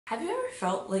Have you ever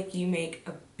felt like you make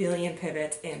a billion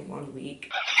pivots in 1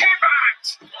 week?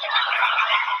 Pivot!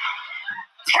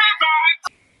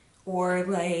 Pivot! Or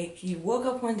like you woke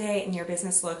up one day and your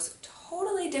business looks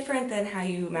totally different than how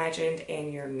you imagined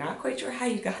and you're not quite sure how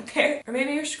you got there? Or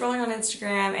maybe you're scrolling on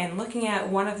Instagram and looking at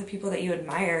one of the people that you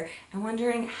admire and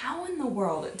wondering how in the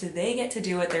world did they get to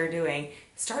do what they're doing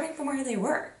starting from where they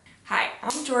were? Hi,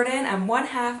 I'm Jordan. I'm one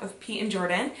half of Pete and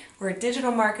Jordan. We're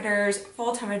digital marketers,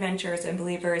 full-time adventurers, and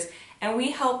believers, and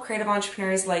we help creative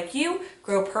entrepreneurs like you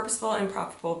grow purposeful and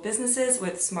profitable businesses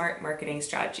with smart marketing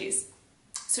strategies.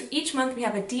 So each month we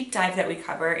have a deep dive that we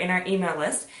cover in our email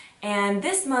list, and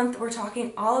this month we're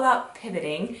talking all about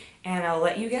pivoting, and I'll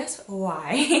let you guess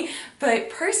why.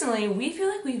 But personally, we feel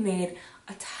like we've made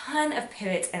a ton of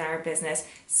pivots in our business,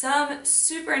 some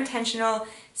super intentional,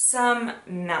 some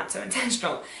not so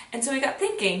intentional. And so we got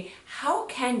thinking, how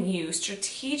can you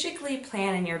strategically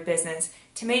plan in your business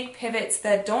to make pivots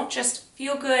that don't just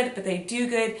feel good, but they do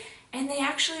good, and they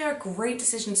actually are great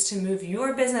decisions to move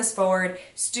your business forward,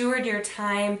 steward your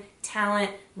time,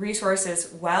 talent,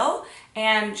 resources well,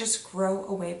 and just grow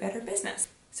a way better business.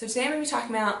 So today I'm going to be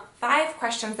talking about 5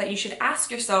 questions that you should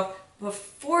ask yourself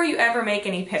before you ever make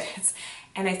any pivots.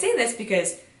 And I say this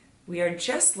because we are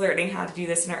just learning how to do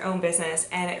this in our own business,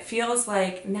 and it feels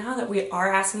like now that we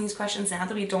are asking these questions, now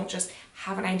that we don't just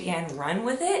have an idea and run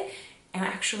with it, and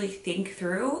actually think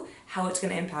through how it's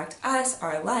going to impact us,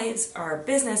 our lives, our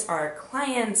business, our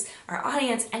clients, our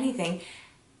audience, anything.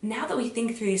 Now that we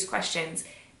think through these questions,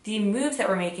 the moves that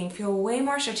we're making feel way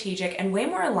more strategic and way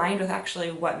more aligned with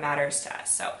actually what matters to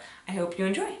us. So I hope you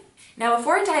enjoy. Now,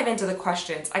 before I dive into the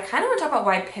questions, I kind of want to talk about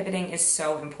why pivoting is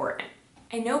so important.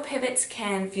 I know pivots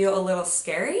can feel a little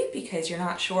scary because you're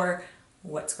not sure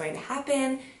what's going to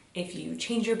happen. If you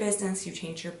change your business, you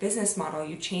change your business model,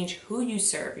 you change who you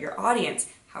serve, your audience,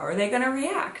 how are they going to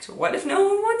react? What if no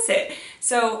one wants it?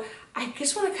 So I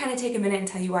just want to kind of take a minute and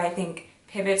tell you why I think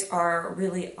pivots are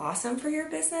really awesome for your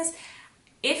business.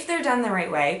 If they're done the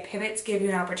right way, pivots give you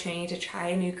an opportunity to try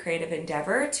a new creative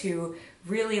endeavor, to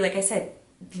really, like I said,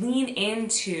 lean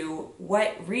into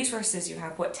what resources you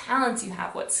have, what talents you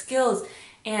have, what skills,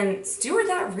 and steward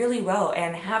that really well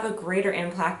and have a greater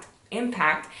impact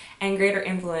and greater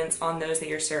influence on those that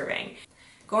you're serving.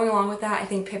 Going along with that, I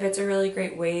think pivots are really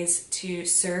great ways to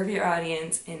serve your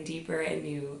audience in deeper and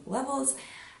new levels.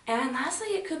 And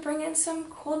lastly, it could bring in some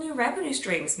cool new revenue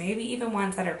streams, maybe even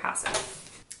ones that are passive.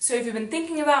 So if you've been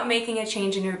thinking about making a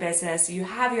change in your business, you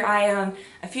have your eye on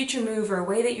a future move or a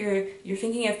way that you're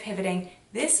thinking of pivoting,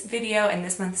 this video and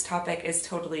this month's topic is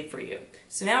totally for you.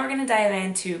 So now we're going to dive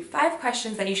into 5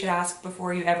 questions that you should ask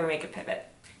before you ever make a pivot.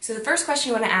 So the first question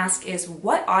you want to ask is,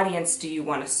 what audience do you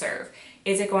want to serve?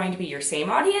 Is it going to be your same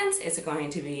audience? Is it going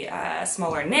to be a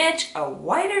smaller niche, a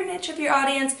wider niche of your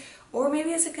audience? Or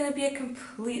maybe is it going to be a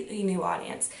completely new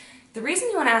audience? The reason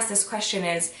you want to ask this question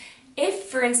is, if,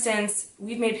 for instance,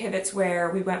 we've made pivots where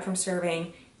we went from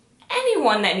serving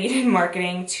anyone that needed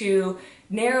marketing to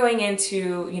narrowing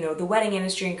into, the wedding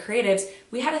industry and creatives,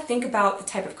 we had to think about the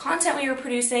type of content we were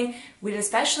producing. We'd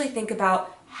especially think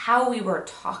about how we were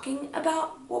talking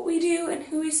about what we do and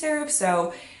who we serve.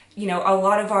 So, a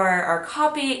lot of our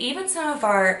copy, even some of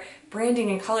our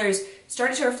branding and colors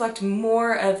started to reflect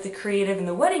more of the creative and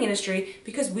the wedding industry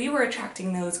because we were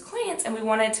attracting those clients, and we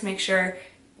wanted to make sure,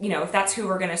 if that's who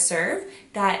we're going to serve,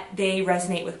 that they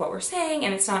resonate with what we're saying,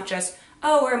 and it's not just,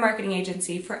 oh, we're a marketing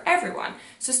agency for everyone.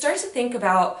 So start to think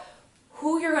about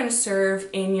who you're going to serve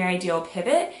in your ideal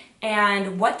pivot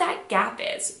and what that gap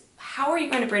is. How are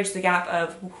you going to bridge the gap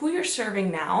of who you're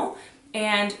serving now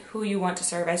and who you want to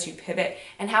serve as you pivot,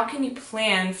 and how can you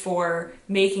plan for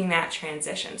making that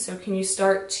transition? So can you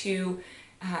start to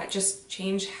just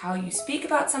change how you speak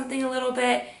about something a little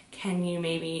bit? Can you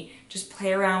maybe just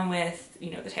play around with,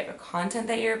 the type of content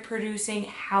that you're producing,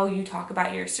 how you talk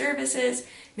about your services,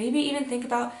 maybe even think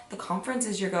about the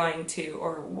conferences you're going to,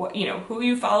 or what, who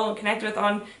you follow and connect with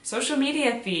on social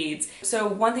media feeds. So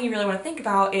one thing you really want to think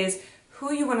about is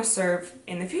who you want to serve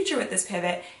in the future with this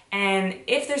pivot, and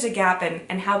if there's a gap,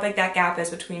 and how big that gap is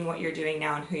between what you're doing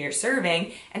now and who you're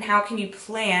serving, and how can you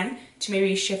plan to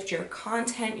maybe shift your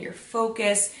content, your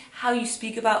focus, how you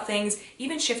speak about things,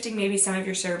 even shifting maybe some of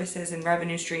your services and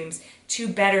revenue streams to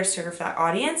better serve that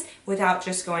audience without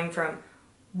just going from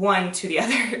one to the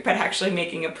other, but actually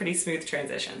making a pretty smooth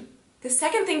transition. The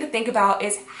second thing to think about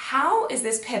is, how is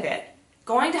this pivot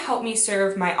going to help me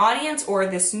serve my audience or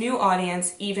this new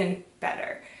audience even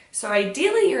better? So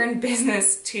ideally you're in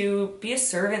business to be a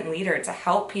servant leader, to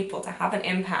help people, to have an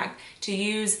impact, to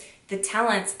use the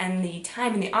talents and the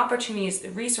time and the opportunities,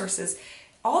 the resources,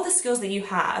 all the skills that you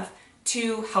have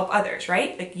to help others,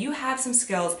 right? Like you have some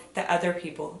skills that other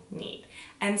people need.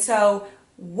 And so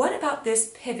what about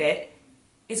this pivot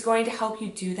is going to help you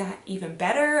do that even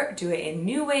better, do it in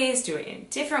new ways, do it in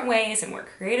different ways, and more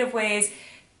creative ways?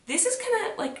 This is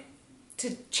kind of like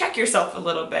to check yourself a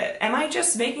little bit. Am I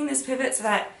just making this pivot so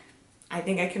that I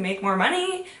think I can make more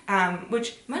money?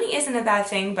 Which money isn't a bad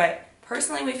thing, but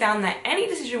personally we found that any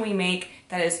decision we make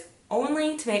that is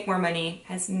only to make more money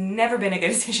has never been a good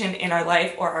decision in our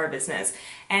life or our business.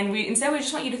 And instead we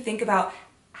just want you to think about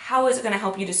how is it going to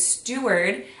help you to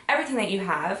steward everything that you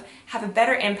have a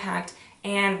better impact,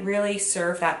 and really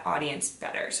serve that audience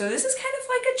better. So this is kind of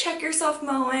like a check yourself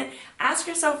moment. Ask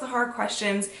yourself the hard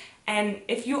questions. And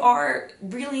if you are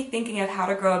really thinking of how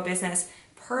to grow a business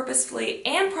purposefully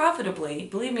and profitably,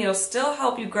 believe me, it'll still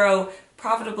help you grow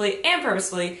profitably and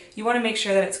purposefully. You want to make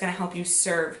sure that it's going to help you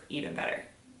serve even better.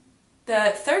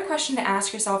 The third question to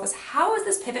ask yourself is, how is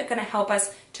this pivot going to help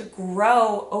us to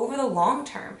grow over the long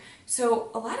term?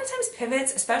 So a lot of times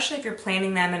pivots, especially if you're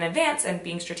planning them in advance and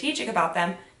being strategic about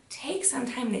them, take some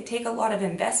time. They take a lot of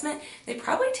investment. They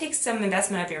probably take some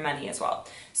investment of your money as well.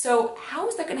 So how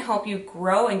is that going to help you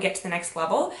grow and get to the next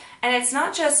level? And it's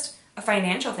not just a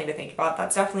financial thing to think about.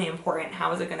 That's definitely important.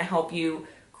 How is it going to help you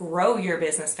grow your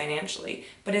business financially?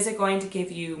 But is it going to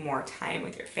give you more time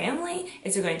with your family?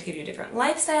 Is it going to give you a different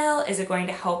lifestyle? Is it going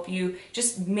to help you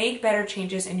just make better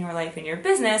changes in your life and your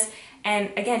business?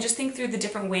 And again, just think through the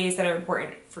different ways that are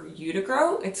important for you to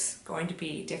grow. It's going to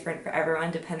be different for everyone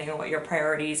depending on what your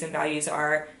priorities and values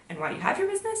are and why you have your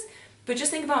business. But just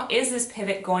think about, is this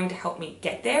pivot going to help me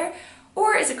get there?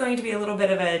 Or is it going to be a little bit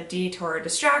of a detour or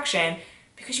distraction?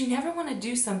 Because you never want to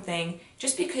do something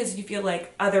just because you feel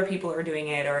like other people are doing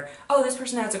it, or, oh, this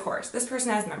person has a course, this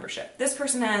person has membership, this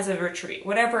person has a retreat,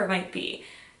 whatever it might be.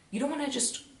 You don't want to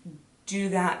just do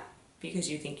that because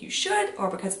you think you should or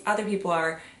because other people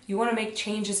are. You want to make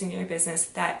changes in your business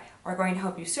that are going to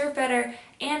help you serve better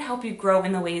and help you grow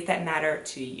in the ways that matter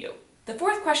to you. The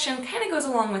fourth question kind of goes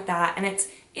along with that, and it's,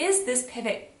 is this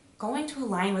pivot going to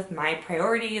align with my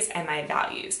priorities and my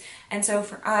values? And so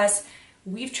for us,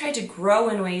 we've tried to grow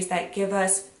in ways that give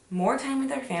us more time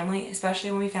with our family, especially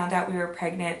when we found out we were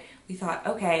pregnant. We thought,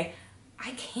 okay,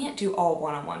 I can't do all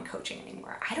one-on-one coaching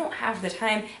anymore. I don't have the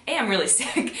time. I'm really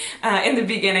sick in the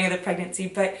beginning of the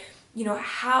pregnancy, but you know,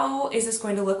 how is this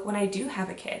going to look when I do have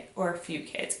a kid or a few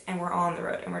kids and we're on the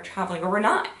road and we're traveling or we're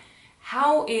not?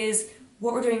 How is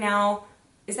what we're doing now,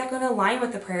 is that going to align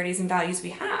with the priorities and values we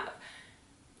have?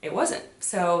 It wasn't.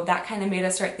 So that kind of made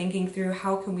us start thinking through,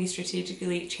 how can we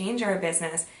strategically change our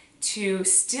business to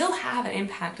still have an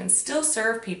impact and still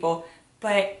serve people,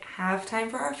 but have time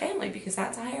for our family, because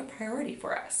that's a higher priority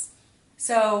for us.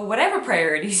 So whatever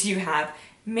priorities you have,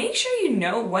 make sure you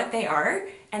know what they are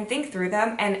and think through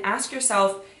them and ask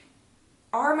yourself,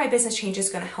 are my business changes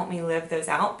going to help me live those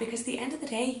out? Because at the end of the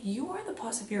day, you are the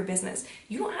boss of your business.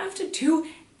 You don't have to do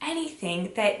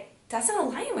anything that doesn't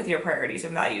align with your priorities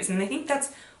and values. And I think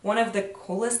that's one of the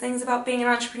coolest things about being an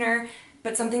entrepreneur,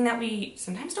 but something that we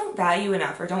sometimes don't value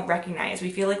enough or don't recognize.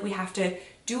 We feel like we have to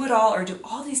do it all or do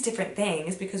all these different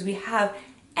things because we have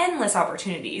endless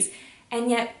opportunities. And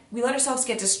yet we let ourselves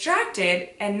get distracted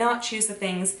and not choose the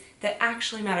things that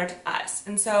actually matter to us.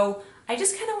 And so I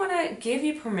just kind of want to give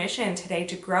you permission today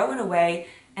to grow in a way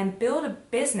and build a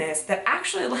business that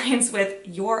actually aligns with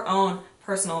your own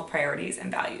personal priorities and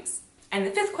values. And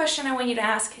the fifth question I want you to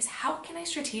ask is, how can I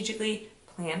strategically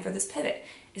plan for this pivot?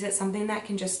 Is it something that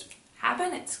can just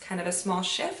happen? It's kind of a small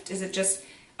shift. Is it just,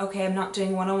 okay, I'm not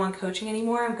doing one-on-one coaching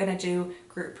anymore, I'm going to do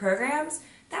group programs?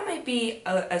 That might be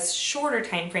a shorter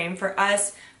time frame. For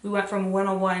us, we went from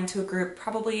one-on-one to a group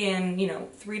probably in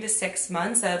 3 to 6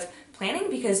 months of planning,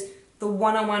 because the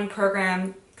one-on-one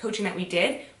program coaching that we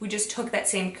did, we just took that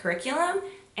same curriculum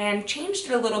and changed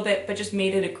it a little bit, but just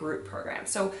made it a group program.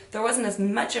 So there wasn't as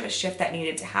much of a shift that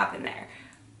needed to happen there.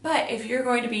 But if you're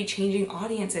going to be changing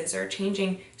audiences or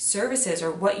changing services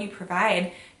or what you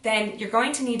provide, then you're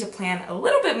going to need to plan a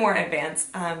little bit more in advance.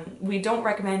 We don't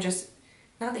recommend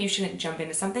not that you shouldn't jump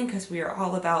into something, because we are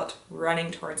all about running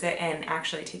towards it and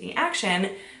actually taking action,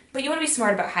 but you want to be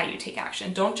smart about how you take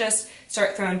action. Don't just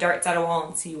start throwing darts at a wall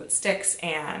and see what sticks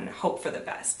and hope for the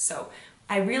best. So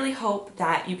I really hope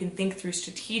that you can think through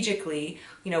strategically,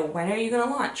 when are you going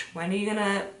to launch? When are you going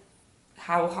to,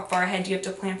 how far ahead do you have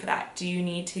to plan for that? Do you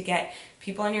need to get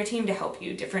people on your team to help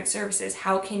you, different services?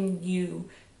 How can you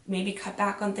maybe cut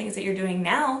back on things that you're doing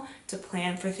now to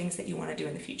plan for things that you want to do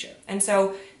in the future? And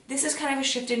so this is kind of a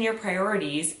shift in your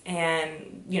priorities and,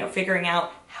 figuring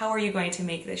out how are you going to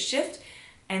make this shift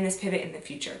and this pivot in the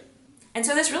future. And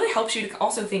so this really helps you to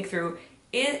also think through,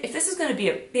 if this is going to be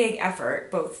a big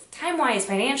effort, both time-wise,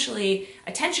 financially,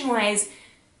 attention-wise,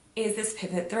 is this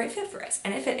pivot the right fit for us?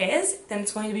 And if it is, then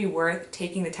it's going to be worth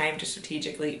taking the time to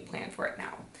strategically plan for it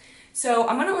now. So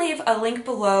I'm going to leave a link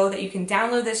below that you can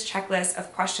download this checklist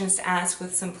of questions to ask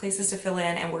with some places to fill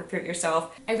in and work through it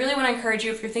yourself. I really want to encourage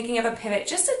you, if you're thinking of a pivot,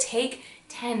 just to take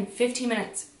 10, 15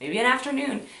 minutes, maybe an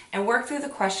afternoon, and work through the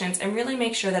questions and really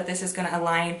make sure that this is going to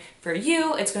align for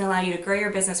you. It's going to allow you to grow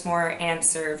your business more and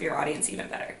serve your audience even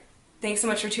better. Thanks so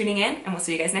much for tuning in, and we'll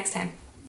see you guys next time.